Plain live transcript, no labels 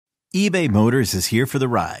eBay Motors is here for the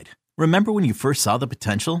ride. Remember when you first saw the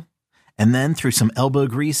potential? And then through some elbow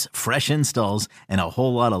grease, fresh installs, and a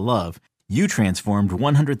whole lot of love, you transformed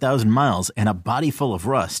 100,000 miles and a body full of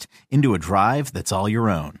rust into a drive that's all your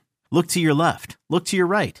own. Look to your left. Look to your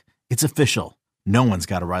right. It's official. No one's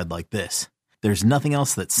got a ride like this. There's nothing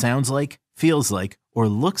else that sounds like, feels like, or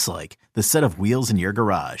looks like the set of wheels in your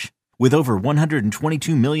garage. With over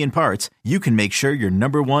 122 million parts, you can make sure your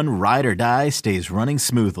number one ride or die stays running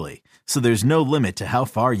smoothly. So there's no limit to how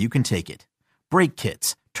far you can take it. Brake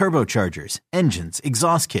kits, turbochargers, engines,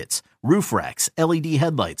 exhaust kits, roof racks, LED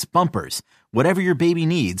headlights, bumpers, whatever your baby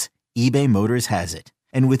needs, eBay Motors has it.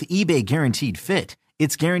 And with eBay Guaranteed Fit,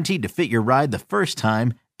 it's guaranteed to fit your ride the first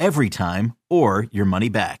time, every time, or your money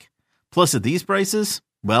back. Plus at these prices,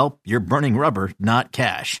 well, you're burning rubber, not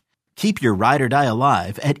cash. Keep your ride or die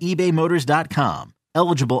alive at ebaymotors.com.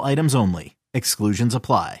 Eligible items only. Exclusions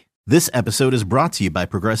apply. This episode is brought to you by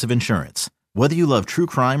Progressive Insurance. Whether you love true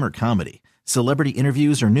crime or comedy, celebrity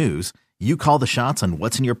interviews or news, you call the shots on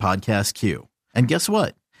what's in your podcast queue. And guess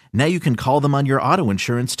what? Now you can call them on your auto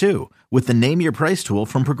insurance too with the Name Your Price tool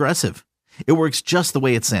from Progressive. It works just the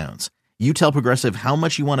way it sounds. You tell Progressive how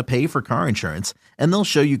much you want to pay for car insurance, and they'll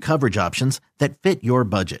show you coverage options that fit your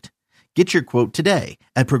budget. Get your quote today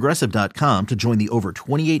at Progressive.com to join the over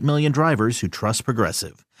 28 million drivers who trust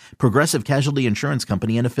Progressive. Progressive Casualty Insurance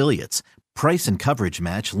Company and Affiliates. Price and coverage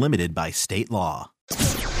match limited by state law.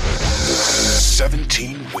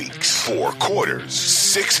 17 weeks, 4 quarters,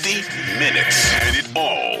 60 minutes, and it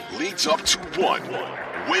all leads up to one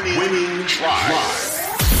winning drive.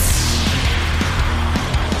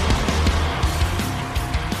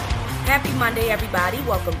 Happy Monday, everybody.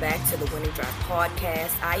 Welcome back to the Winning Drive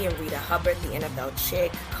podcast. I am Rita Hubbard, the NFL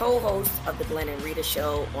chick, co-host of the Glenn and Rita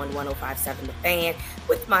Show on 105.7 The Fan,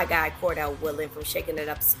 with my guy Cordell Willen from Shaking It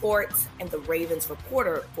Up Sports and the Ravens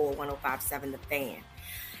reporter for 105.7 The Fan.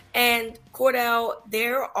 And Cordell,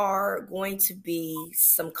 there are going to be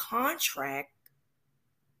some contract,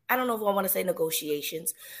 I don't know if I want to say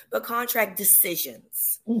negotiations, but contract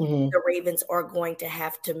decisions the Ravens are going to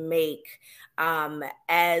have to make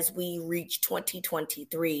as we reach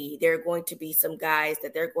 2023. There are going to be some guys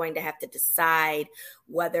that they're going to have to decide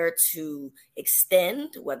whether to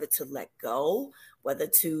extend, whether to let go, whether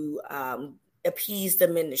to appease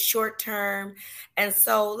them in the short term. And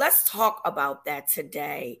so let's talk about that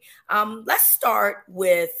today. Let's start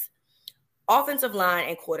with offensive line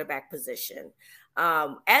and quarterback position.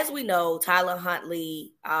 As we know, Tyler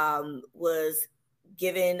Huntley was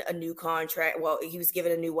given a new contract. Well, he was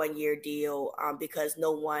given a new 1-year deal because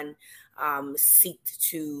no one seeked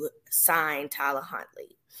to sign Tyler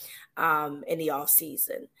Huntley in the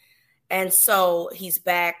offseason. And so he's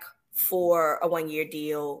back for a 1-year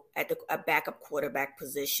deal at a backup quarterback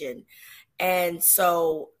position. And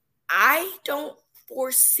so I don't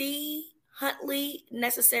foresee Huntley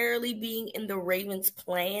necessarily being in the Ravens'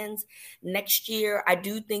 plans next year. I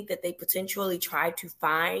do think that they potentially try to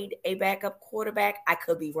find a backup quarterback. I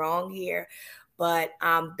could be wrong here, but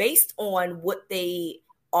based on what they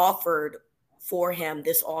offered for him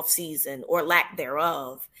this offseason, or lack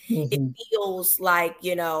thereof, it feels like,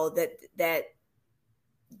 you know, that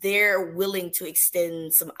they're willing to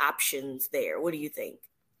extend some options there. What do you think?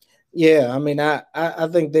 Yeah, I mean, I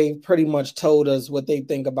think they pretty much told us what they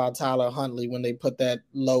think about Tyler Huntley when they put that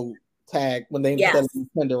low tag, when they put that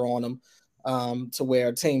tender on him, to where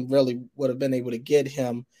a team really would have been able to get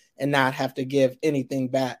him and not have to give anything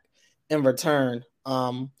back in return.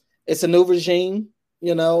 It's a new regime,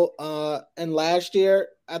 you know, and last year,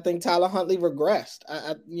 I think Tyler Huntley regressed.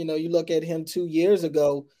 You know, you look at him 2 years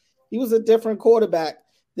ago, he was a different quarterback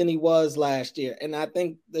than he was last year. And I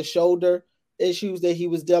think the shoulder issues that he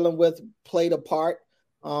was dealing with played a part.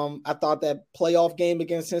 I thought that playoff game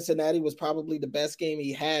against Cincinnati was probably the best game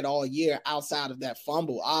he had all year outside of that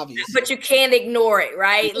fumble, obviously. But you can't ignore it,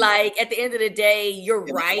 right? Like, at the end of the day, you're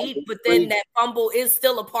right, but then that fumble is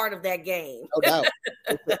still a part of that game. No doubt.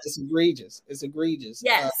 It's egregious. It's egregious.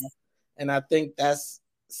 Yes. And I think that's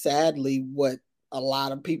sadly what a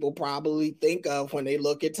lot of people probably think of when they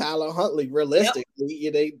look at Tyler Huntley.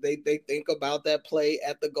 Realistically, they think about that play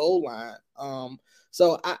at the goal line.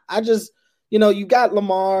 So I just, you know, you got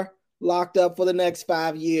Lamar locked up for the next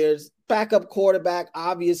 5 years. Backup quarterback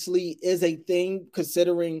obviously is a thing,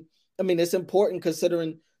 considering, I mean, it's important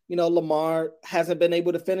considering, you know, Lamar hasn't been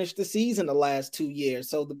able to finish the season the last 2 years.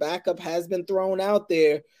 So the backup has been thrown out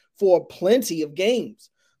there for plenty of games.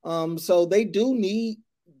 So they do need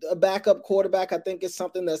a backup quarterback. I think it's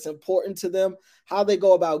something that's important to them. How they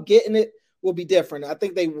go about getting it will be different. I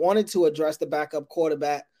think they wanted to address the backup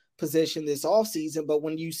quarterback position this offseason. But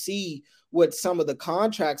when you see what some of the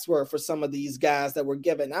contracts were for some of these guys that were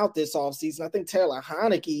given out this offseason, I think Taylor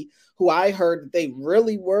Heinicke, who I heard that they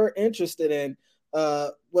really were interested in,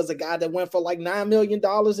 was a guy that went for like $9 million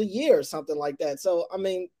a year or something like that. So, I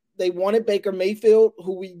mean, they wanted Baker Mayfield,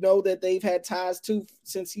 who we know that they've had ties to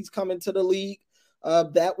since he's come into the league.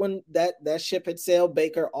 That ship had sailed.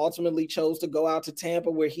 Baker ultimately chose to go out to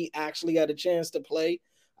Tampa, where he actually had a chance to play.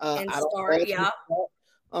 I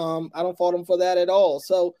don't fault him for that at all.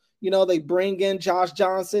 So, they bring in Josh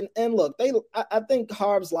Johnson, and look, I think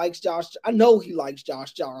Harbs likes Josh. I know he likes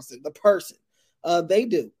Josh Johnson, the person. They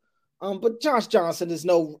do. But Josh Johnson is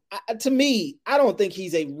to me, I don't think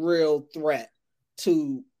he's a real threat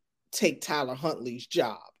to take Tyler Huntley's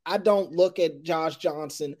job. I don't look at Josh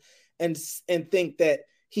Johnson and think that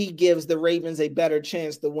he gives the Ravens a better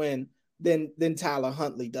chance to win than Tyler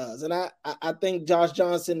Huntley does. And I think Josh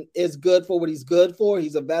Johnson is good for what he's good for.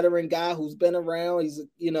 He's a veteran guy who's been around. He's,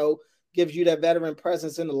 gives you that veteran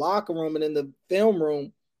presence in the locker room and in the film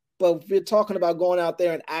room. But if you're talking about going out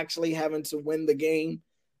there and actually having to win the game,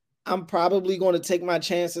 I'm probably going to take my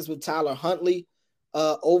chances with Tyler Huntley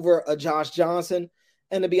over a Josh Johnson.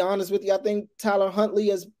 And to be honest with you, I think Tyler Huntley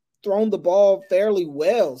has thrown the ball fairly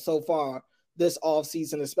well so far this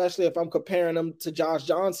offseason, especially if I'm comparing him to Josh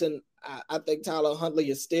Johnson. I think Tyler Huntley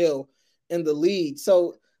is still in the lead.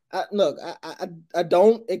 So, I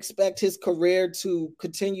don't expect his career to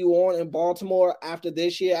continue on in Baltimore after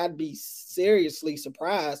this year. I'd be seriously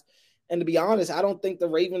surprised. And to be honest, I don't think the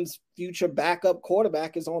Ravens' future backup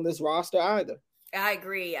quarterback is on this roster either. I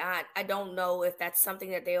agree. I don't know if that's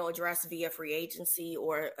something that they'll address via free agency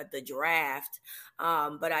or the draft,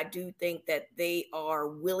 but I do think that they are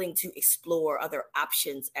willing to explore other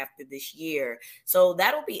options after this year. So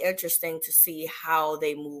that'll be interesting to see how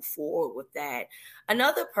they move forward with that.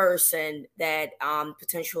 Another person that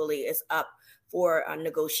potentially is up for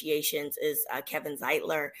negotiations is Kevin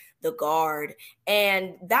Zeitler, the guard.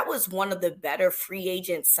 And that was one of the better free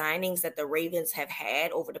agent signings that the Ravens have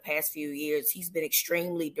had over the past few years. He's been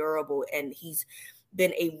extremely durable, and he's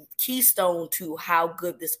been a keystone to how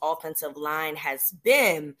good this offensive line has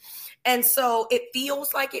been. And so it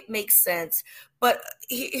feels like it makes sense. But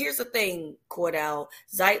here's the thing, Cordell.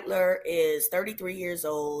 Zeitler is 33 years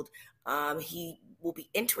old. He will be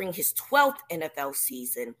entering his 12th NFL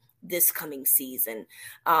season this coming season.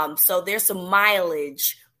 So there's some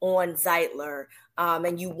mileage on Zeitler.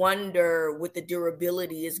 And you wonder what the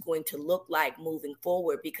durability is going to look like moving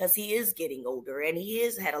forward, because he is getting older and he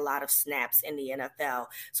has had a lot of snaps in the NFL.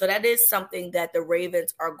 So that is something that the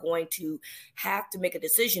Ravens are going to have to make a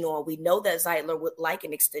decision on. We know that Zeitler would like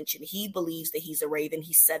an extension. He believes that he's a Raven.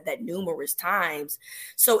 He said that numerous times.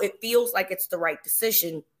 So it feels like it's the right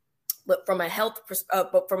decision. But from a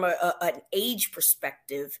an age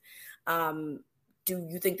perspective, do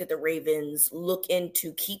you think that the Ravens look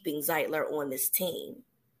into keeping Zeitler on this team?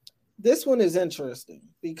 This one is interesting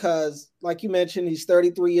because, like you mentioned, he's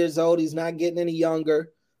 33 years old. He's not getting any younger.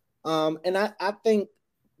 And I think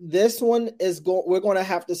this one we're going to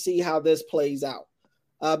have to see how this plays out.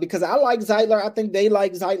 Because I like Zeitler. I think they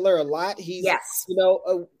like Zeitler a lot. He's,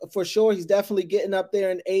 for sure, he's definitely getting up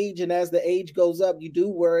there in age. And as the age goes up, you do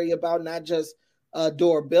worry about not just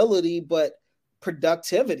durability, but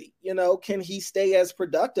productivity. Can he stay as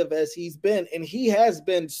productive as he's been? And he has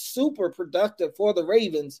been super productive for the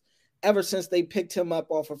Ravens ever since they picked him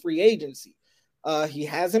up off of free agency. He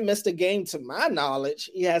hasn't missed a game to my knowledge.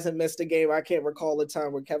 He hasn't missed a game. I can't recall a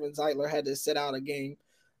time where Kevin Zeitler had to sit out a game.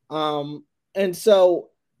 And so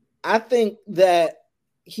I think that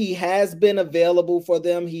he has been available for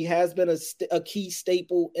them. He has been a key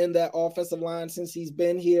staple in that offensive line since he's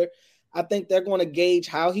been here. I think they're going to gauge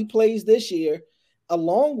how he plays this year,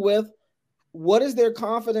 along with what is their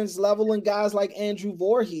confidence level in guys like Andrew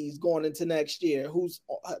Voorhees going into next year, who's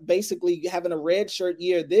basically having a redshirt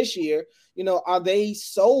year this year. Are they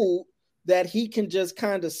sold that he can just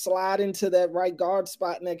kind of slide into that right guard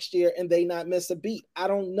spot next year and they not miss a beat? I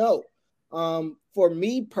don't know. For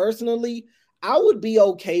me personally, I would be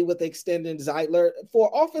okay with extending Zeitler.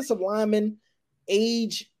 For offensive linemen,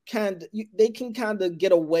 age they can kind of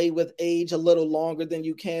get away with age a little longer than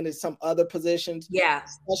you can in some other positions. Yeah.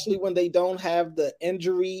 Especially when they don't have the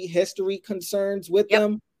injury history concerns with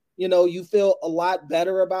them. You feel a lot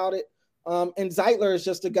better about it. And Zeitler is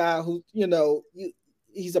just a guy who,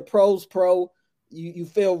 he's a pro's pro. You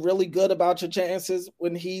feel really good about your chances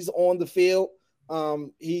when he's on the field.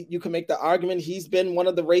 You can make the argument he's been one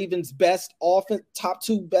of the Ravens' top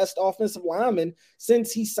two best offensive linemen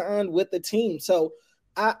since he signed with the team. So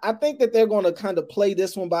I think that they're going to kind of play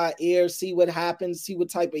this one by ear, see what happens, see what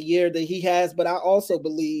type of year that he has. But I also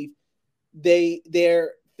believe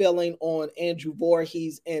they're feeling on Andrew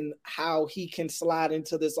Voorhees and how he can slide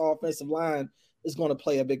into this offensive line is going to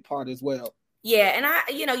play a big part as well. Yeah,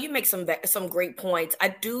 and you make some great points.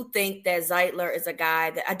 I do think that Zeitler is a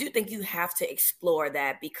guy that I do think you have to explore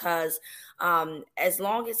that because as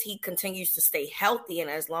long as he continues to stay healthy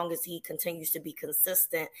and as long as he continues to be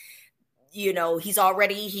consistent, he's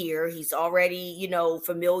already here. He's already,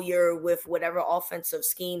 familiar with whatever offensive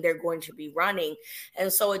scheme they're going to be running.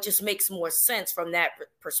 And so it just makes more sense from that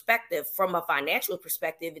perspective. From a financial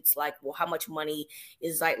perspective, it's like, well, how much money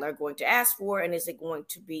is Zeitler going to ask for? And is it going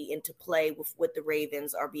to be into play with what the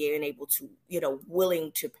Ravens are being able to,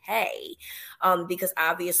 willing to pay? Because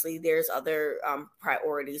obviously there's other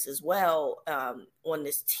priorities as well on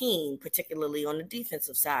this team, particularly on the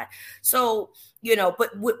defensive side. So,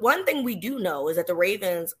 but one thing we do know is that the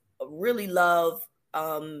Ravens really love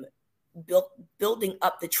building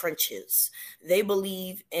up the trenches. They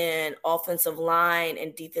believe in offensive line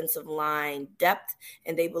and defensive line depth,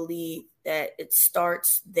 and they believe that it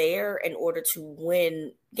starts there in order to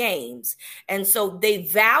win games. And so they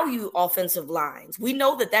value offensive lines. We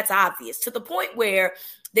know that that's obvious to the point where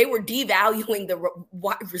they were devaluing the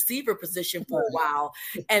wide receiver position for a while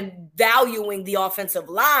and valuing the offensive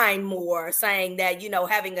line more, saying that,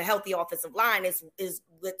 having a healthy offensive line is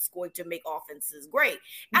what's going to make offenses great.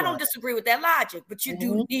 I don't disagree with that logic, but you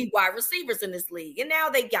do need wide receivers in this league. And now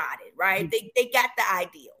they got it, right? They got the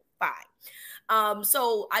ideal. Fine.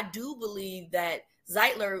 So I do believe that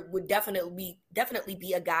Zeitler would definitely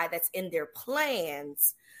be a guy that's in their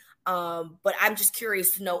plans. But I'm just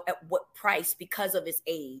curious to know at what price because of his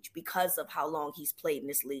age, because of how long he's played in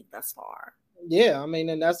this league thus far. Yeah, I mean,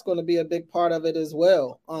 and that's going to be a big part of it as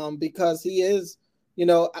well. Because he is,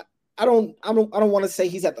 I don't want to say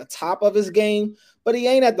he's at the top of his game, but he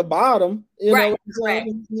ain't at the bottom. Right.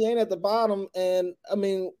 He ain't at the bottom. And I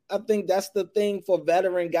mean, I think that's the thing for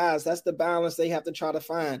veteran guys. That's the balance they have to try to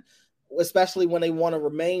find, especially when they want to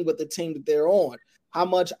remain with the team that they're on. How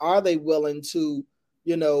much are they willing to,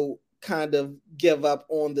 kind of give up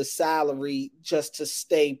on the salary just to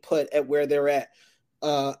stay put at where they're at?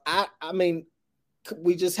 I mean,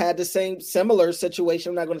 we just had the similar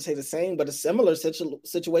situation. I'm not going to say the same, but a similar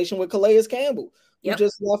situation with Calais Campbell, who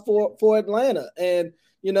just left for Atlanta. And,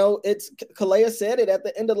 Calais said it at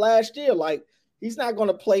the end of last year, like, he's not going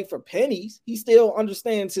to play for pennies. He still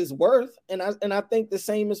understands his worth. And I think the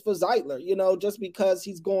same is for Zeitler, just because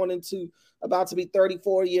he's about to be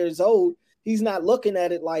 34 years old, he's not looking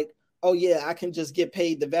at it like, oh yeah, I can just get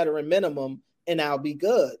paid the veteran minimum and I'll be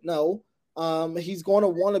good. No, he's going to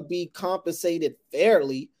want to be compensated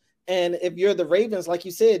fairly. And if you're the Ravens, like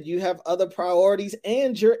you said, you have other priorities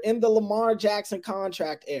and you're in the Lamar Jackson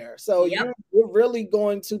contract era. So you're really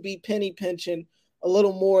going to be penny pinching a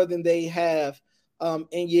little more than they have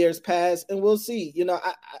in years past. And we'll see.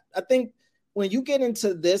 I think when you get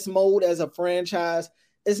into this mode as a franchise,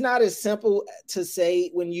 it's not as simple to say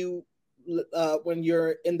when you're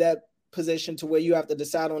in that position to where you have to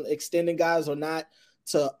decide on extending guys or not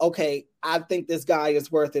to, okay, I think this guy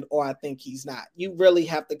is worth it or I think he's not. You really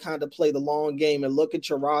have to kind of play the long game and look at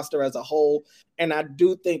your roster as a whole. And I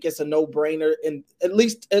do think it's a no-brainer. And at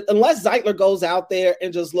least unless Zeitler goes out there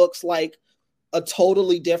and just looks like a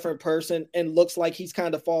totally different person and looks like he's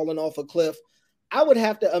kind of falling off a cliff, I would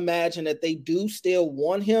have to imagine that they do still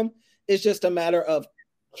want him. It's just a matter of,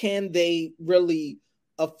 can they really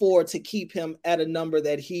afford to keep him at a number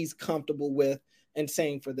that he's comfortable with and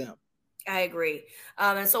saying for them? I agree.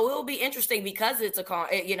 And so it will be interesting because it's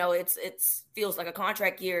it feels like a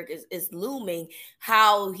contract year is looming,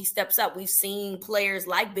 how he steps up. We've seen players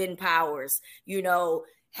like Ben Powers,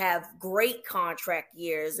 have great contract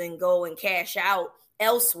years and go and cash out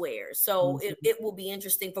elsewhere. So it will be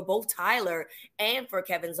interesting for both Tyler and for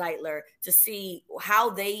Kevin Zeitler to see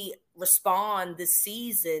how they respond this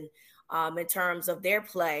season in terms of their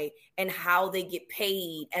play and how they get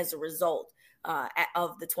paid as a result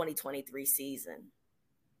of the 2023 season.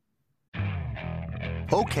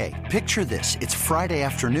 Okay, picture this. It's Friday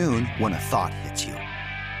afternoon when a thought hits you.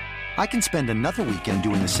 I can spend another weekend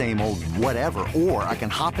doing the same old whatever, or I can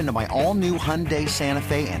hop into my all-new Hyundai Santa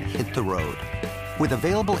Fe and hit the road. With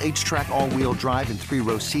available H-Track all-wheel drive and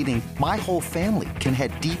 3-row seating, my whole family can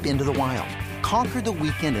head deep into the wild. Conquer the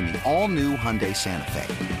weekend in the all-new Hyundai Santa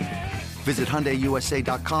Fe. Visit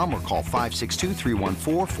HyundaiUSA.com or call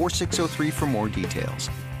 562-314-4603 for more details.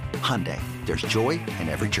 Hyundai, there's joy in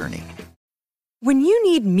every journey. When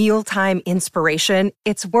you need mealtime inspiration,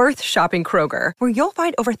 it's worth shopping Kroger, where you'll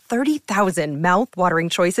find over 30,000 mouth-watering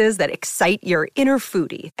choices that excite your inner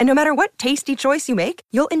foodie. And no matter what tasty choice you make,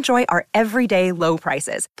 you'll enjoy our everyday low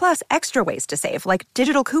prices, plus extra ways to save, like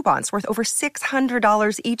digital coupons worth over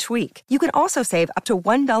 $600 each week. You can also save up to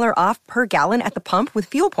 $1 off per gallon at the pump with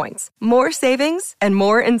fuel points. More savings and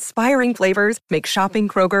more inspiring flavors make shopping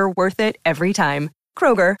Kroger worth it every time.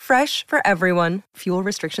 Kroger, fresh for everyone. Fuel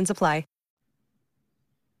restrictions apply.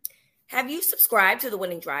 Have you subscribed to the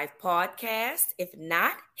Winning Drive podcast? If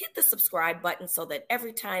not, hit the subscribe button so that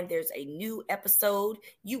every time there's a new episode,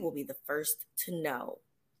 you will be the first to know.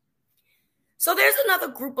 So there's another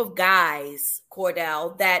group of guys,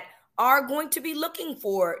 Cordell, that are going to be looking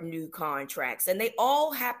for new contracts, and they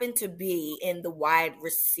all happen to be in the wide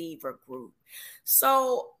receiver group.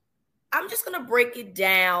 So I'm just going to break it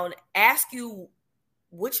down, ask you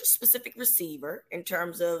which specific receiver in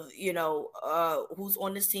terms of, who's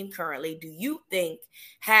on this team currently do you think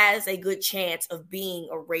has a good chance of being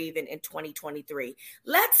a Raven in 2023?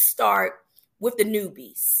 Let's start with the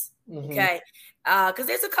newbies, okay? Because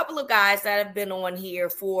there's a couple of guys that have been on here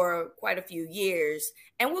for quite a few years,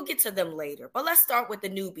 and we'll get to them later. But let's start with the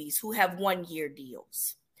newbies who have 1-year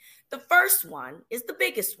deals. The first one is the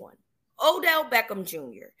biggest one, Odell Beckham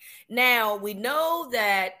Jr. Now, we know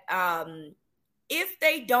that if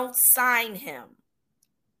they don't sign him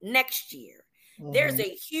next year, there's a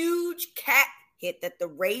huge cap hit that the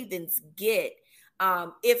Ravens get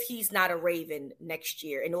if he's not a Raven next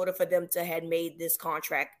year in order for them to have made this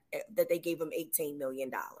contract that they gave him $18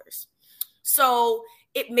 million. So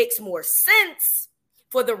it makes more sense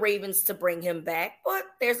for the Ravens to bring him back, but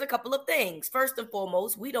there's a couple of things. First and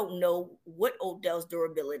foremost, we don't know what Odell's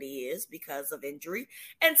durability is because of injury.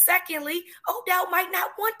 And secondly, Odell might not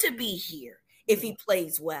want to be here if he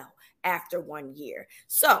plays well after 1 year.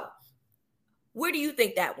 So where do you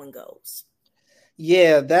think that one goes?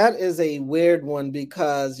 Yeah, that is a weird one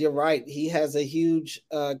because you're right. He has a huge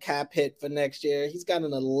cap hit for next year. He's got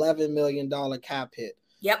an $11 million cap hit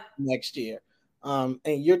next year. And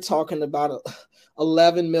you're talking about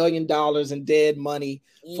 $11 million in dead money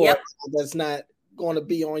for that's not going to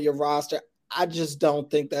be on your roster. I just don't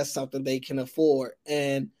think that's something they can afford.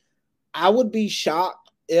 And I would be shocked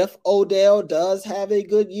if Odell does have a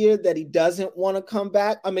good year that he doesn't want to come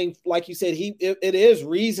back. I mean, like you said, it is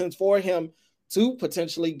reasons for him to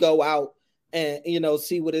potentially go out and,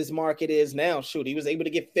 see what his market is now. Shoot, he was able to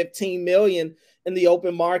get $15 million in the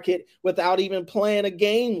open market without even playing a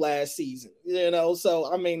game last season, So,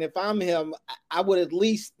 I mean, if I'm him, I would at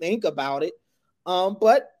least think about it.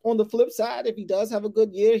 But on the flip side, if he does have a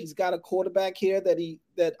good year, he's got a quarterback here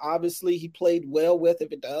that obviously he played well with.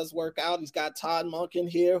 If it does work out, he's got Todd Monken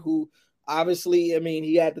here, who obviously, I mean,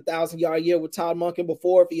 he had the 1,000-yard year with Todd Monken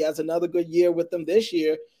before. If he has another good year with them this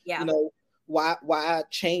year, why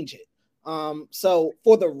change it? So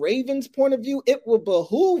for the Ravens' point of view, it will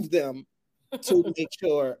behoove them to make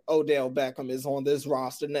sure Odell Beckham is on this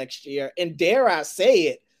roster next year. And dare I say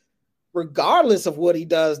it, regardless of what he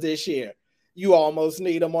does this year, you almost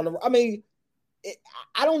need him on the – I mean,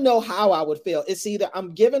 I don't know how I would feel. It's either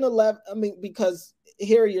I'm giving 11 – I mean, because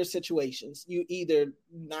here are your situations. You either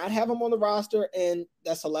not have him on the roster and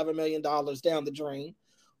that's $11 million down the drain,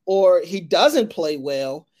 or he doesn't play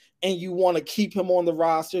well and you want to keep him on the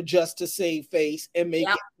roster just to save face and make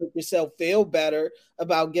yourself feel better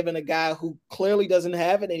about giving a guy who clearly doesn't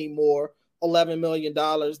have it anymore $11 million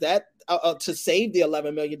that to save the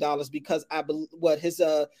 $11 million, because I believe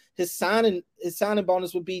his signing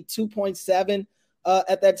bonus would be 2.7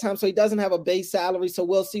 at that time. So he doesn't have a base salary. So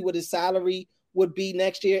we'll see what his salary would be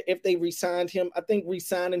next year if they re-signed him. I think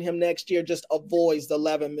re-signing him next year just avoids the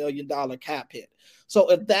 $11 million cap hit. So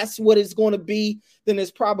if that's what it's going to be, then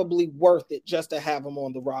it's probably worth it just to have him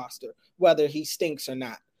on the roster, whether he stinks or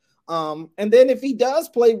not. And then if he does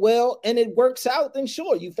play well and it works out, then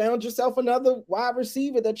sure, you found yourself another wide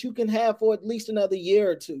receiver that you can have for at least another year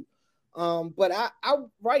or two. But I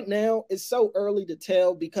right now it's so early to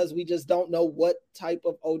tell because we just don't know what type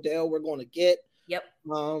of Odell we're going to get.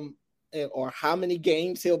 Or how many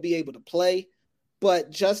games he'll be able to play.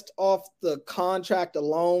 But just off the contract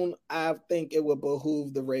alone, I think it would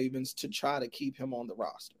behoove the Ravens to try to keep him on the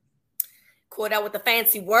roster. Caught out with the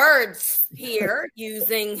fancy words here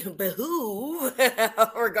using behoove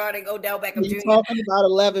regarding Odell Beckham Jr. You're talking about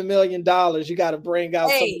 $11 million. You got to bring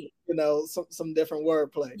out some different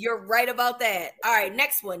wordplay. You're right about that. All right,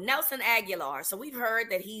 next one, Nelson Aguilar. So we've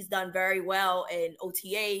heard that he's done very well in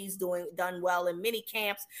OTAs, done well in mini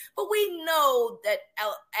camps, but we know that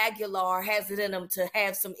Aguilar has it in him to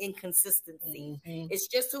have some inconsistency. Mm-hmm. It's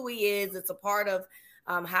just who he is. It's a part of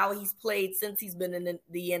how he's played since he's been in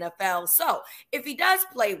the NFL. So if he does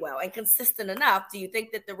play well and consistent enough, do you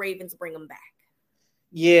think that the Ravens bring him back?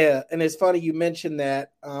 Yeah, and it's funny you mentioned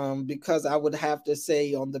that because I would have to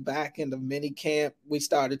say on the back end of minicamp, we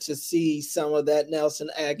started to see some of that Nelson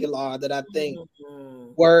Aguilar that I think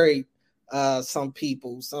worried some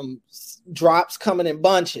people, some drops coming in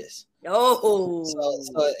bunches. Oh, so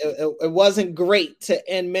it wasn't great to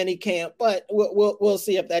end minicamp, but we'll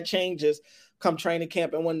see if that changes come training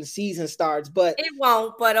camp and when the season starts. But it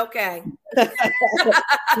won't. But okay,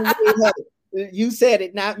 you said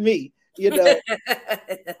it, not me. We'll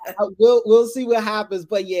see what happens.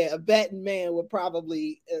 But yeah, a betting man would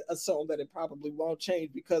probably assume that it probably won't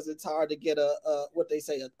change because it's hard to get what they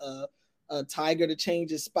say a tiger to change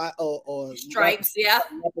his spot or stripes,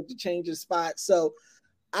 to change his spot. So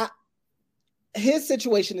his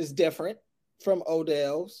situation is different from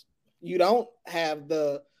Odell's. You don't have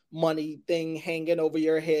the money thing hanging over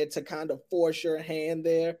your head to kind of force your hand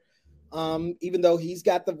there. Even though he's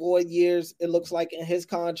got the void years, it looks like in his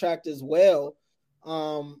contract as well.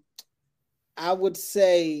 I would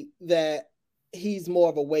say that he's more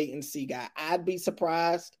of a wait and see guy. I'd be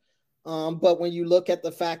surprised. But when you look at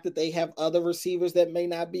the fact that they have other receivers that may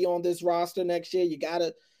not be on this roster next year, you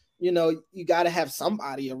gotta have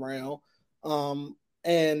somebody around.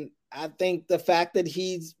 And I think the fact that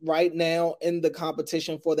he's right now in the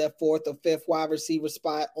competition for that 4th or 5th wide receiver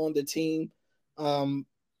spot on the team,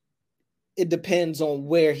 it depends on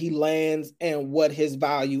where he lands and what his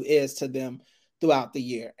value is to them throughout the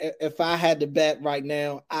year. If I had to bet right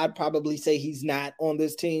now, I'd probably say he's not on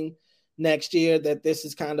this team next year, that this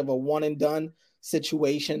is kind of a one and done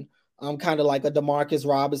situation. Kind of like a DeMarcus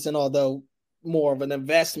Robinson, although more of an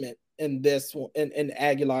investment in this in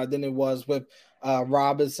Aguilar than it was with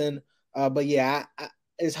Robinson. But yeah,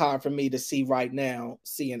 it's hard for me to see right now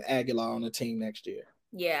seeing Aguilar on the team next year.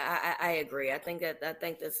 Yeah, I agree. I think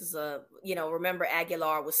this is remember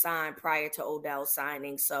Aguilar was signed prior to Odell's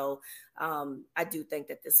signing. So I do think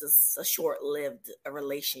that this is a short-lived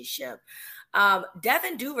relationship.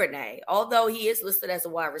 Devin Duvernay, although he is listed as a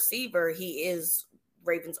wide receiver, he is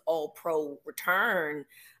Ravens all-pro return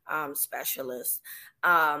specialist.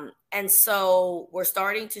 And so we're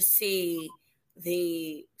starting to see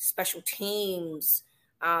the special teams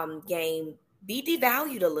game be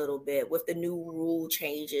devalued a little bit with the new rule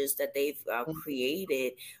changes that they've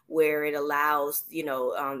created, where it allows,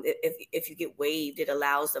 if you get waived, it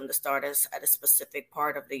allows them to start us at a specific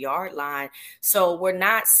part of the yard line. So we're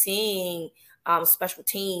not seeing special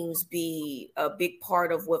teams be a big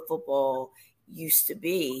part of what football used to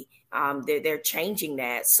be. They're changing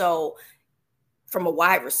that. So from a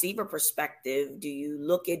wide receiver perspective, do you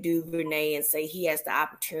look at Duvernay and say he has the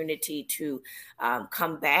opportunity to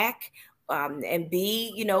come back and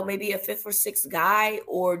be, maybe a 5th or 6th guy,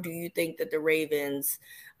 or do you think that the Ravens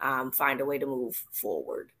find a way to move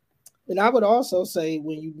forward? And I would also say,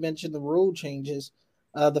 when you mentioned the rule changes,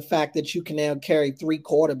 the fact that you can now carry 3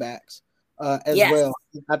 quarterbacks as well,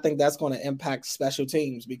 I think that's going to impact special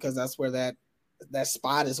teams, because that's where that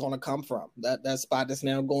spot is going to come from. That spot that's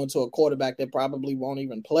now going to a quarterback that probably won't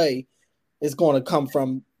even play is going to come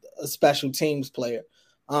from a special teams player.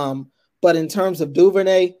 But in terms of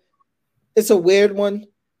Duvernay, it's a weird one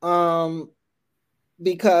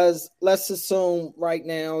because let's assume right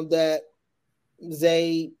now that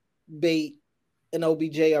Zay, Bate, and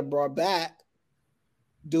OBJ are brought back.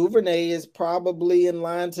 Duvernay is probably in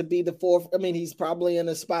line to be the 4th. I mean, he's probably in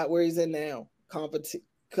a spot where he's in now,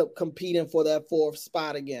 competing for that 4th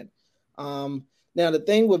spot again. Now, the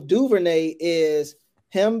thing with Duvernay is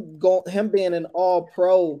him being an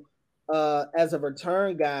all-pro as a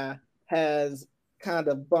return guy has kind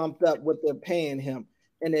of bumped up what they're paying him,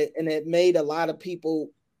 and it made a lot of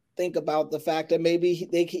people think about the fact that maybe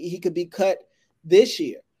he could be cut this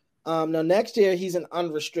year. Now next year he's an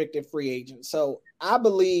unrestricted free agent, so I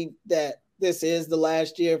believe that this is the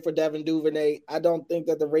last year for Devin Duvernay. I don't think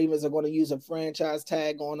that the Ravens are going to use a franchise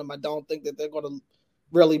tag on him. I don't think that they're going to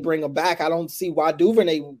really bring him back. I don't see why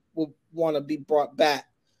Duvernay will want to be brought back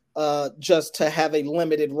just to have a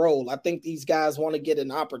limited role. I think these guys want to get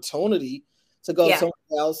an opportunity to go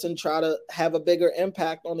somewhere else and try to have a bigger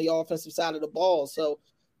impact on the offensive side of the ball. So,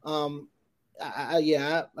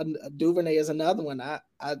 Duvernay is another one.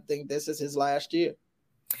 I think this is his last year.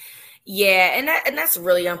 Yeah, and that's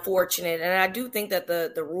really unfortunate. And I do think that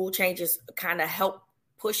the rule changes kind of help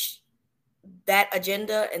push that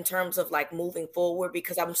agenda in terms of like moving forward,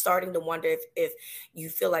 because I'm starting to wonder if you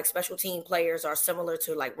feel like special team players are similar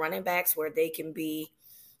to like running backs, where they can be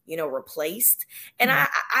replaced. And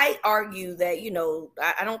I argue that,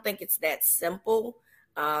 I don't think it's that simple.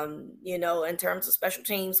 In terms of special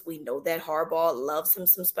teams, we know that Harbaugh loves him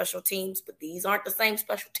some special teams, but these aren't the same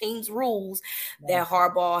special teams rules that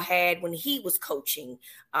Harbaugh had when he was coaching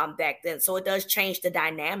back then. So it does change the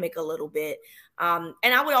dynamic a little bit. And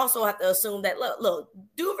I would also have to assume that, look,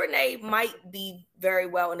 Duvernay might be very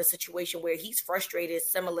well in a situation where he's frustrated,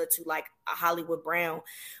 similar to like a Hollywood Brown,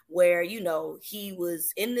 where, he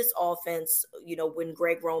was in this offense, when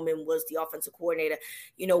Greg Roman was the offensive coordinator.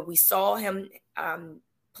 We saw him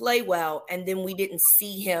play well, and then we didn't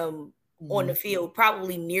see him on the field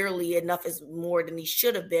probably nearly enough as more than he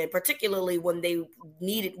should have been, particularly when they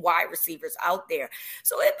needed wide receivers out there.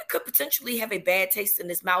 So it could potentially have a bad taste in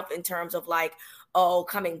his mouth in terms of like,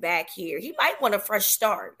 coming back here. He might want a fresh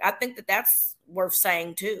start. I think that's worth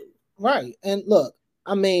saying too. Right. And look,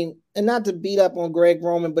 I mean, and not to beat up on Greg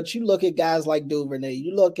Roman, but you look at guys like Duvernay,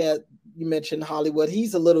 you mentioned Hollywood.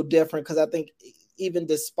 He's a little different because I think even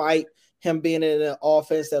despite him being in an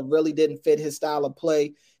offense that really didn't fit his style of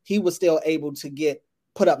play, he was still able to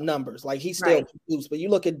put up numbers. Like he still produced. But you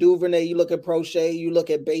look at Duvernay, you look at Prochet, you look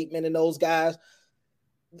at Bateman and those guys,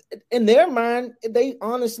 in their mind, they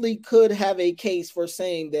honestly could have a case for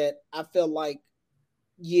saying that I feel like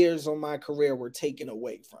years of my career were taken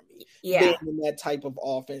away from me. Being in that type of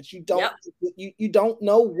offense. You don't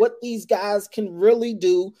know what these guys can really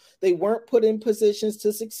do. They weren't put in positions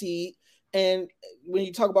to succeed. And when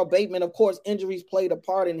you talk about Bateman, of course, injuries played a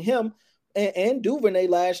part in him and Duvernay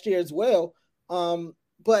last year as well.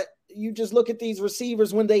 But you just look at these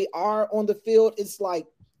receivers when they are on the field, it's like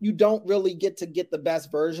you don't really get the best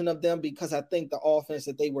version of them because I think the offense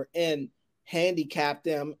that they were in handicapped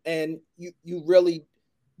them, and you really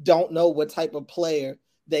don't know what type of player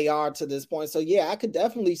they are to this point. So yeah, I could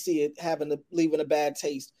definitely see it leaving a bad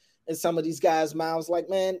taste in some of these guys' mouths. Like,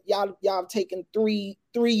 man, y'all have taken three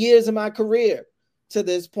years of my career to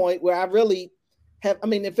this point where I really have. I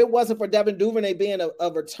mean, if it wasn't for Devin Duvernay being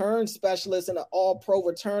a return specialist and an all-pro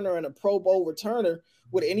returner and a Pro Bowl returner,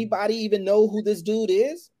 would anybody even know who this dude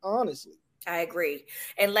is? Honestly. I agree.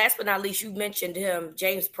 And last but not least, you mentioned him,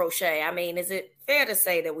 James Prochet. I mean, is it fair to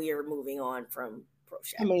say that we are moving on from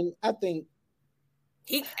Prochet? I mean, I think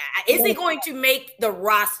he going to make the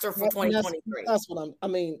roster for 2023? That's what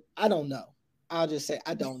I don't know. I'll just say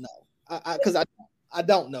I don't know. Because I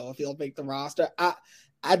don't know if he'll make the roster.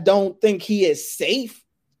 I don't think he is safe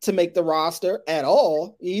to make the roster at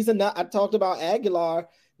all. I talked about Aguilar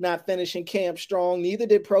not finishing camp strong. Neither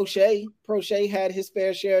did Prochet. Prochet had his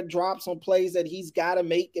fair share of drops on plays that he's got to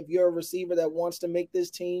make. If you're a receiver that wants to make this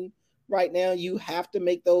team right now, you have to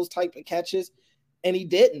make those type of catches. And he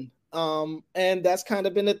didn't. And that's kind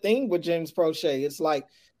of been the thing with James Prochet. It's like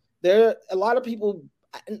there are a lot of people.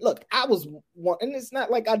 Look, I was one, and it's not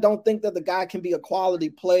like I don't think that the guy can be a quality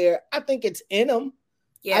player. I think it's in him.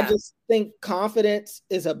 Yeah. I just think confidence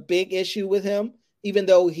is a big issue with him, even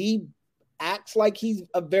though he acts like he's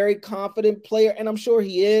a very confident player, and I'm sure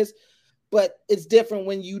he is, but it's different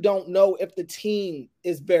when you don't know if the team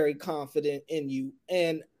is very confident in you.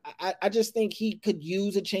 And I just think he could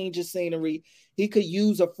use a change of scenery. He could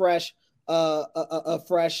use a fresh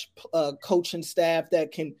coaching staff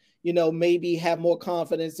that can, maybe have more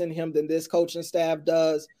confidence in him than this coaching staff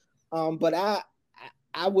does. But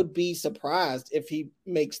I would be surprised if he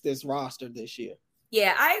makes this roster this year.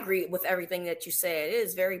 Yeah, I agree with everything that you said. It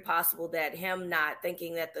is very possible that him not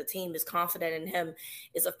thinking that the team is confident in him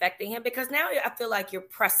is affecting him, because now I feel like you're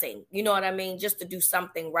pressing, you know what I mean, just to do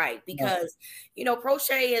something right. Because,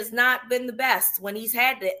 Prochet has not been the best when he's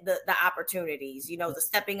had the opportunities, the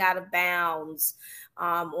stepping out of bounds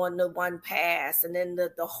on the one pass, and then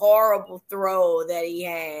the horrible throw that he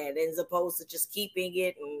had, as opposed to just keeping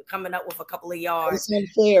it and coming up with a couple of yards. It's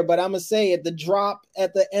unfair, but I'm going to say it, the drop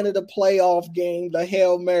at the end of the playoff game, the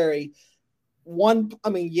Hail Mary,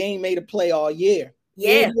 you ain't made a play all year. Yeah.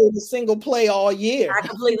 You ain't made a single play all year. I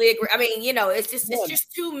completely agree. I mean, it's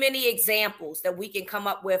just too many examples that we can come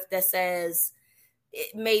up with that says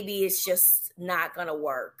maybe it's just not going to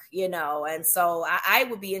work, and so I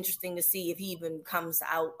would be interesting to see if he even comes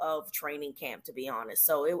out of training camp, to be honest.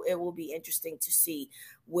 So it will be interesting to see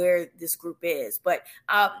where this group is. But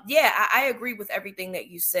I agree with everything that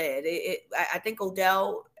you said. I think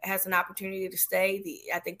Odell has an opportunity to stay.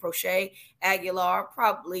 I think Prochet, Aguilar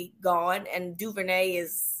probably gone, and Duvernay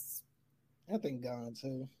is, I think, gone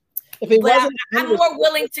too. I'm more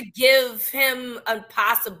willing to give him a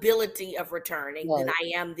possibility of returning than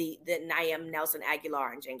I am Nelson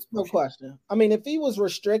Aguilar and James Prochet. No question. I mean, if he was a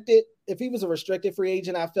restricted free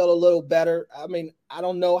agent, I felt a little better. I mean, I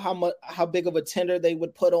don't know how big of a tender they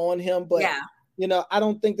would put on him, but I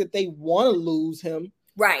don't think that they want to lose him.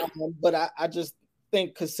 Right. But I just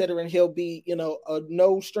think, considering he'll be, a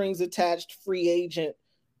no strings attached free agent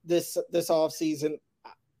this offseason,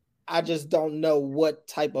 I just don't know what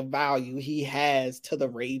type of value he has to the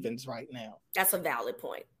Ravens right now. That's a valid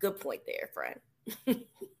point. Good point there, friend.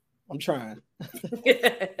 I'm trying.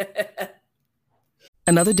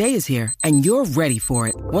 Another day is here, and you're ready for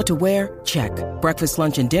it. What to wear? Check. Breakfast,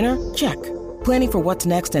 lunch, and dinner? Check. Planning for what's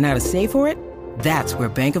next and how to save for it? That's where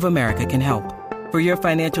Bank of America can help. For your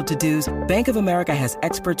financial to-dos, Bank of America has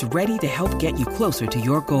experts ready to help get you closer to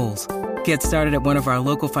your goals. Get started at one of our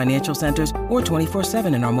local financial centers or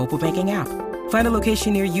 24/7 in our mobile banking app. Find a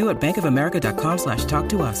location near you at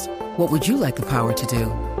bankofamerica.com/talktous. What would you like the power to do?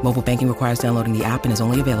 Mobile banking requires downloading the app and is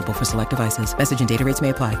only available for select devices. Message and data rates may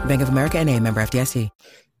apply. Bank of America NA, member FDIC.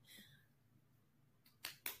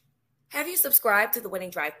 Have you subscribed to the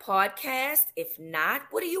Winning Drive podcast? If not,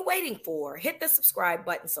 what are you waiting for? Hit the subscribe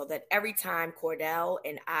button so that every time Cordell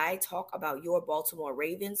and I talk about your Baltimore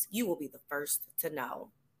Ravens, you will be the first to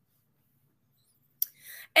know.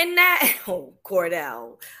 And now,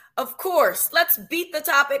 Cordell, of course, let's beat the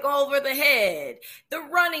topic over the head. The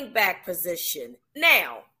running back position.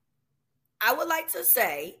 Now, I would like to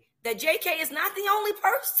say that JK is not the only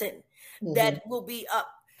person that will be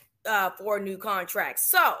up for a new contract.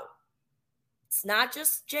 So, it's not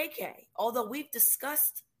just JK, although we've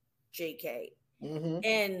discussed JK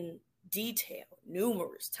in detail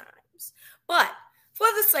numerous times. But for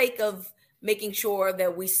the sake of making sure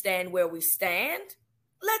that we stand where we stand,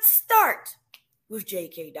 let's start with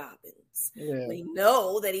J.K. Dobbins. Yeah. We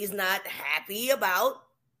know that he's not happy about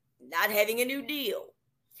not having a new deal.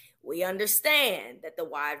 We understand that the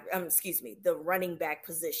running back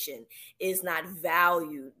position is not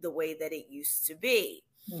valued the way that it used to be.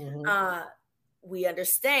 We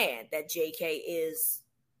understand that J.K. is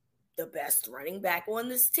the best running back on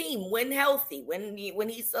this team when healthy, when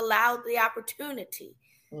he's allowed the opportunity.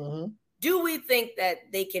 Do we think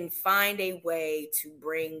that they can find a way to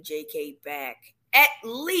bring JK back, at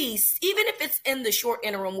least, even if it's in the short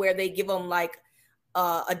interim where they give him like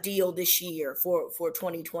a deal this year for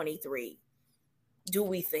 2023? Do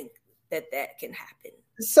we think that can happen?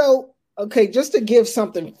 So, okay, just to give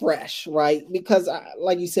something fresh, right? Because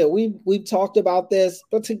like you said, we've talked about this,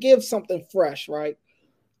 but to give something fresh, right?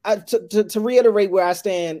 To reiterate where I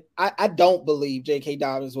stand, I don't believe J.K.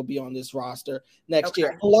 Dobbins will be on this roster next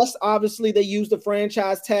year, unless obviously they use the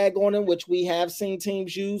franchise tag on him, which we have seen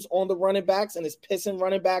teams use on the running backs, and it's pissing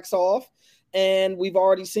running backs off. And we've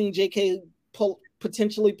already seen J.K.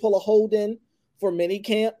 potentially pull a hold in for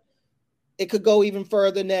minicamp. It could go even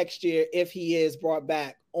further next year if he is brought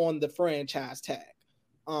back on the franchise tag.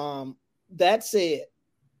 That said,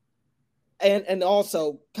 and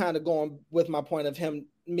also kind of going with my point of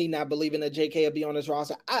me not believing that JK will be on his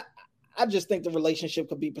roster, I just think the relationship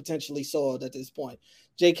could be potentially soiled at this point.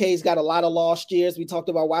 JK's got a lot of lost years. We talked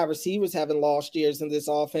about wide receivers having lost years in this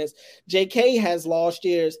offense. JK has lost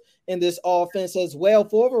years in this offense as well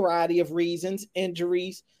for a variety of reasons,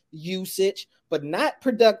 injuries, usage, but not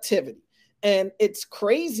productivity. And it's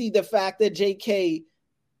crazy the fact that JK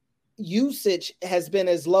usage has been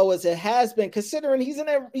as low as it has been, considering he's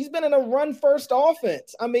been in a run first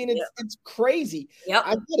offense. I mean, it's crazy.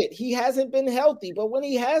 I get it. He hasn't been healthy, but when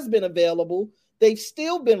he has been available, they've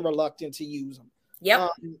still been reluctant to use him.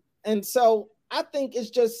 And so I think it's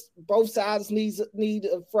just both sides need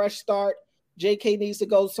a fresh start. JK needs to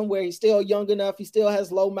go somewhere. He's still young enough. He still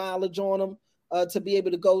has low mileage on him to be able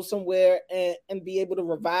to go somewhere and be able to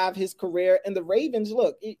revive his career. And the Ravens,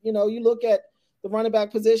 look, you look at the running back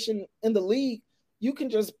position in the league, you can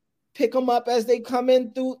just pick them up as they come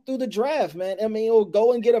in through the draft, man. I mean, or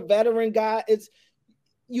go and get a veteran guy.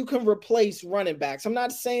 You can replace running backs. I'm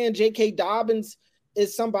not saying J.K. Dobbins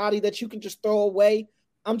is somebody that you can just throw away.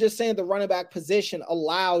 I'm just saying the running back position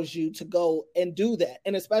allows you to go and do that.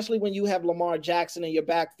 And especially when you have Lamar Jackson in your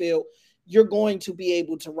backfield, you're going to be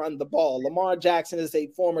able to run the ball. Lamar Jackson is a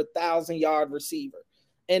former 1,000-yard receiver.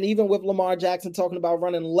 And even with Lamar Jackson talking about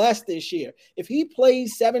running less this year, if he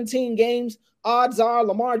plays 17 games, odds are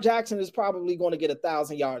Lamar Jackson is probably going to get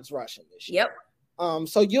 1,000 yards rushing this year.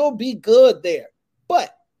 So you'll be good there.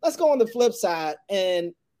 But let's go on the flip side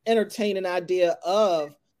and entertain an idea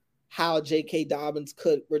of how J.K. Dobbins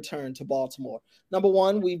could return to Baltimore. Number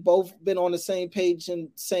one, we've both been on the same page in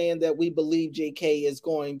saying that we believe J.K. is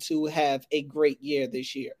going to have a great year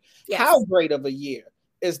this year. Yes. How great of a year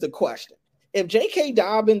is the question. If J.K.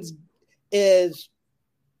 Dobbins is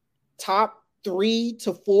top 3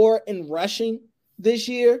 to 4 in rushing this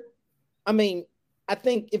year, I mean, I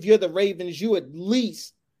think if you're the Ravens, you at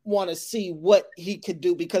least want to see what he could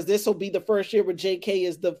do, because this will be the first year where J.K.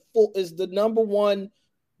 is the number one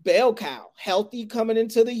bell cow, healthy coming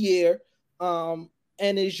into the year, and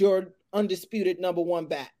is your undisputed number one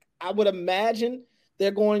back. I would imagine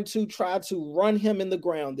they're going to try to run him in the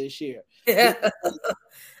ground this year.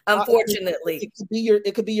 Unfortunately,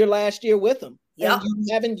 it could be your last year with him. Yep. And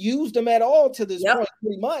you haven't used him at all to this point,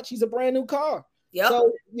 pretty much. He's a brand new car. Yep.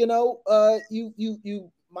 So,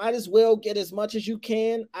 you might as well get as much as you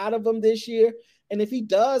can out of him this year. And if he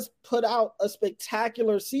does put out a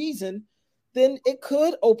spectacular season, then it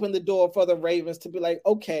could open the door for the Ravens to be like,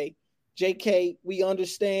 okay, JK, we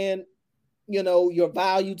understand, your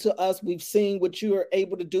value to us. We've seen what you are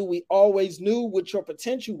able to do. We always knew what your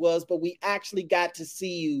potential was, but we actually got to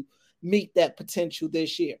see you meet that potential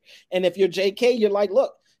this year. And if you're JK, you're like,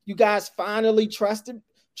 look, you guys finally trusted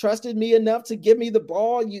me enough to give me the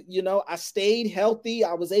ball. I stayed healthy.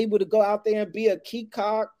 I was able to go out there and be a key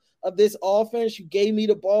cog of this offense. You gave me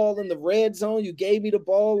the ball in the red zone. You gave me the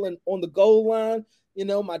ball on the goal line.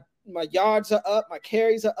 My yards are up. My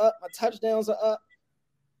carries are up. My touchdowns are up.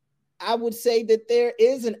 I would say that there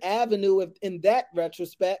is an avenue in that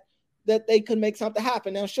retrospect that they could make something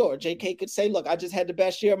happen. Now, sure, JK could say, look, I just had the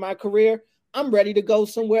best year of my career. I'm ready to go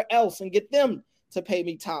somewhere else and get them to pay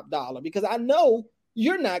me top dollar, because I know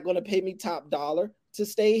you're not going to pay me top dollar to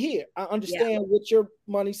stay here. I understand what your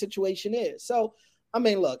money situation is. So, I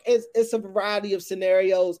mean, look, it's a variety of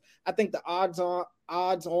scenarios. I think the odds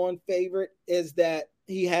on favorite is that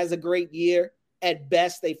he has a great year. At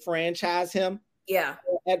best, they franchise him. Yeah.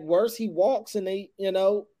 At worst, he walks and they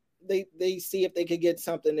see if they could get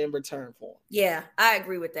something in return for him. Yeah, I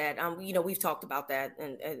agree with that. We've talked about that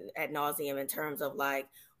and ad nauseum in terms of like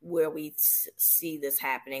where we see this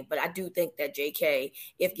happening. But I do think that JK,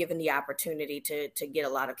 if given the opportunity to get a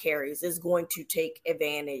lot of carries, is going to take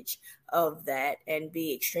advantage of that and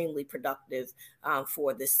be extremely productive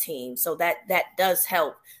for this team. So that does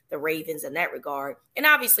help the Ravens in that regard. And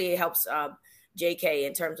obviously it helps JK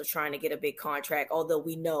in terms of trying to get a big contract, although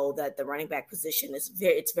we know that the running back position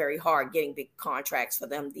it's very hard getting big contracts for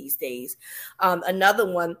them these days. Another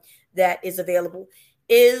one that is available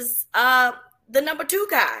is the number 2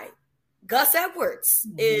 guy, Gus Edwards,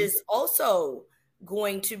 is also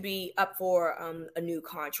going to be up for a new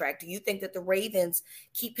contract. Do you think that the Ravens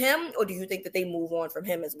keep him, or do you think that they move on from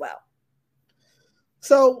him as well?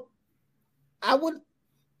 So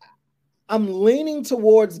I'm leaning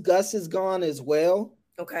towards Gus is gone as well.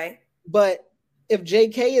 Okay. But if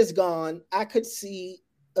JK is gone, I could see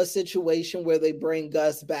a situation where they bring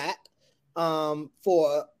Gus back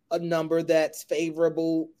for a number that's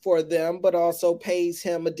favorable for them, but also pays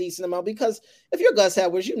him a decent amount. Because if you're Gus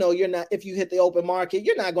Edwards, you're not, if you hit the open market,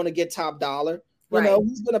 you're not going to get top dollar. Right.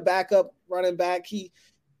 He's going to back up running back.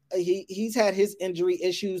 He's had his injury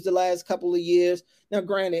issues the last couple of years. Now,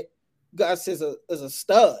 granted, Gus is a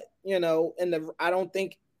stud. I don't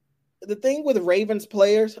think the thing with Ravens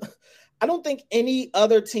players, I don't think any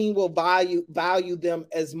other team will value them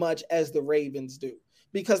as much as the Ravens do,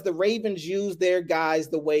 because the Ravens use their guys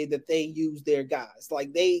the way that they use their guys.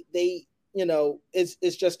 Like they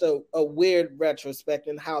it's just a weird retrospect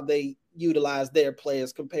in how they utilize their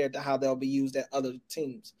players compared to how they'll be used at other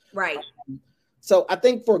teams. Right. So I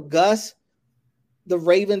think for Gus, the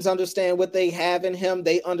Ravens understand what they have in him.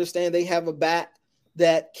 They understand they have a back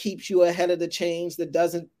that keeps you ahead of the chains, that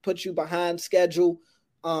doesn't put you behind schedule.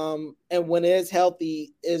 And when it's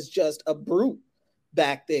healthy, is just a brute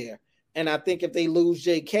back there. And I think if they lose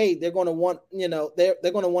JK, they're going to want, they're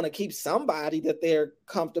going to want to keep somebody that they're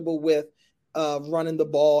comfortable with running the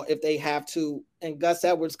ball if they have to. And Gus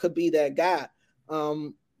Edwards could be that guy.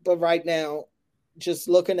 But right now, just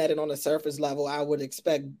looking at it on a surface level, I would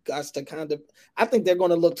expect Gus to I think they're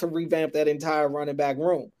going to look to revamp that entire running back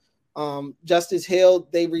room. Justice Hill,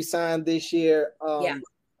 they re-signed this year.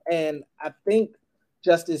 And I think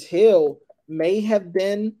Justice Hill may have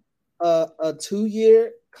been a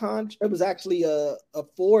 2-year contract. It was actually a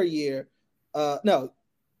 4-year.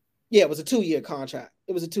 It was a 2-year contract.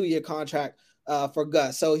 It was a 2-year contract for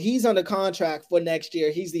Gus. So he's under contract for next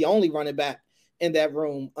year. He's the only running back in that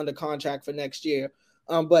room under contract for next year.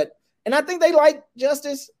 And I think they like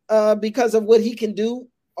Justice because of what he can do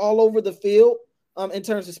all over the field. In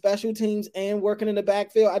terms of special teams and working in the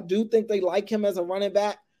backfield. I do think they like him as a running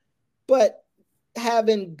back, but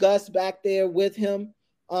having Gus back there with him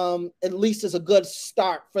at least is a good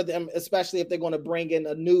start for them, especially if they're going to bring in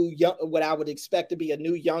what I would expect to be a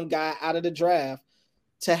new young guy out of the draft.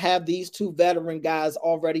 To have these 2 veteran guys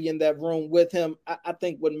already in that room with him, I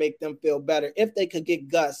think would make them feel better if they could get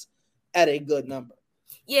Gus at a good number.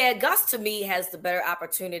 Yeah, Gus to me has the better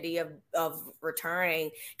opportunity of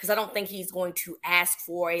returning because I don't think he's going to ask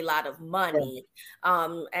for a lot of money.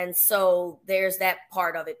 And so there's that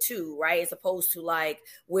part of it too, right? As opposed to like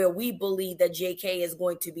where we believe that JK is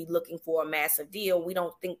going to be looking for a massive deal. We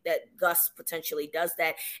don't think that Gus potentially does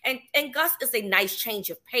that. And Gus is a nice change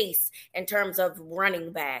of pace in terms of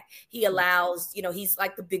running back. He allows, he's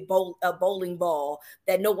like the big bowling ball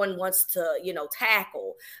that no one wants to,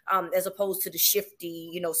 tackle, as opposed to the shifty,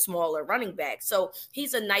 smaller running back. So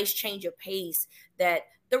he's a nice change of pace that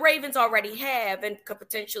the Ravens already have and could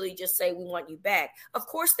potentially just say, we want you back. Of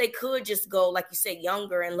course, they could just go, like you said,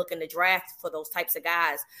 younger and look in the draft for those types of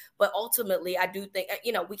guys. But ultimately, I do think,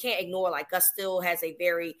 we can't ignore, like, Gus still has a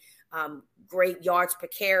very great yards per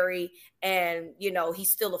carry, and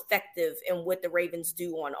he's still effective in what the Ravens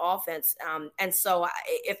do on offense. And so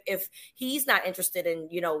if he's not interested in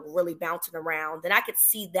really bouncing around, then I could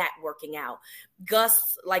see that working out.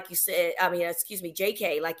 Gus, like you said,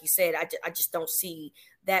 JK, like you said, I just don't see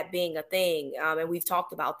that being a thing. And we've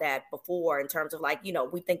talked about that before in terms of like,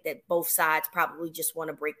 we think that both sides probably just want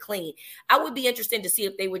to break clean. I would be interested to see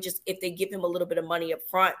if they give him a little bit of money up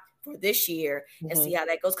front for this year and see how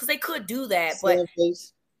that goes. Cause they could do that, but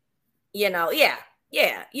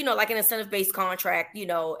like an incentive-based contract,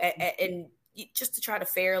 and just to try to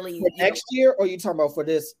fairly next year, or you talking about for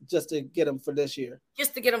this, just to get them for this year?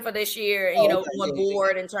 Just to get him for this year, on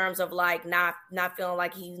board in terms of like not feeling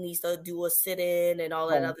like he needs to do a sit-in and all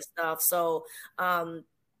that other stuff. So,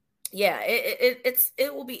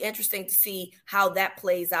 it will be interesting to see how that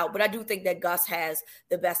plays out. But I do think that Gus has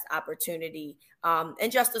the best opportunity.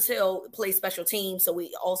 And Justice Hill plays special teams, so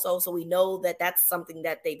we know that that's something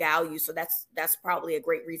that they value. So that's probably a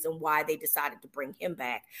great reason why they decided to bring him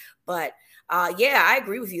back. But I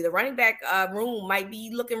agree with you. The running back room might be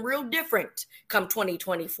looking real different come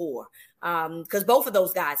 2024. Because both of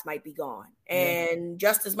those guys might be gone, and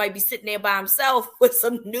Justice might be sitting there by himself with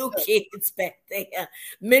some new kids back there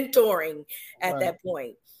mentoring at that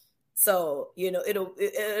point. So,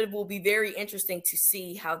 it will be very interesting to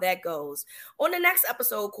see how that goes. On the next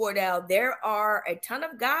episode, Cordell, there are a ton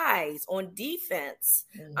of guys on defense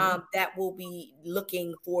that will be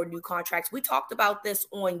looking for new contracts. We talked about this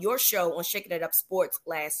on your show on Shaking It Up Sports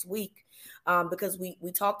last week. Because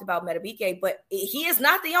we talked about Madubuike, but he is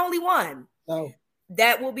not the only one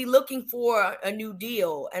that will be looking for a new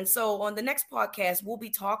deal. And so on the next podcast, we'll be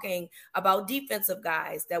talking about defensive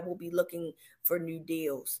guys that will be looking for new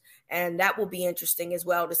deals. And that will be interesting as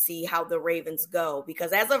well to see how the Ravens go,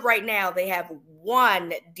 because as of right now, they have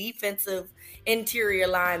one defensive interior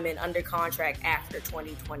lineman under contract after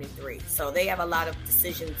 2023. So they have a lot of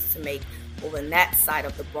decisions to make on that side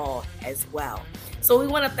of the ball as well. So we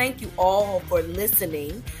want to thank you all for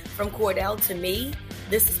listening. From Cordell to me,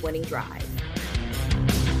 this is Winning Drive.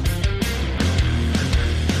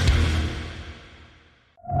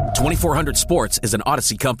 .2400 Sports is an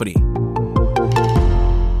Odyssey company.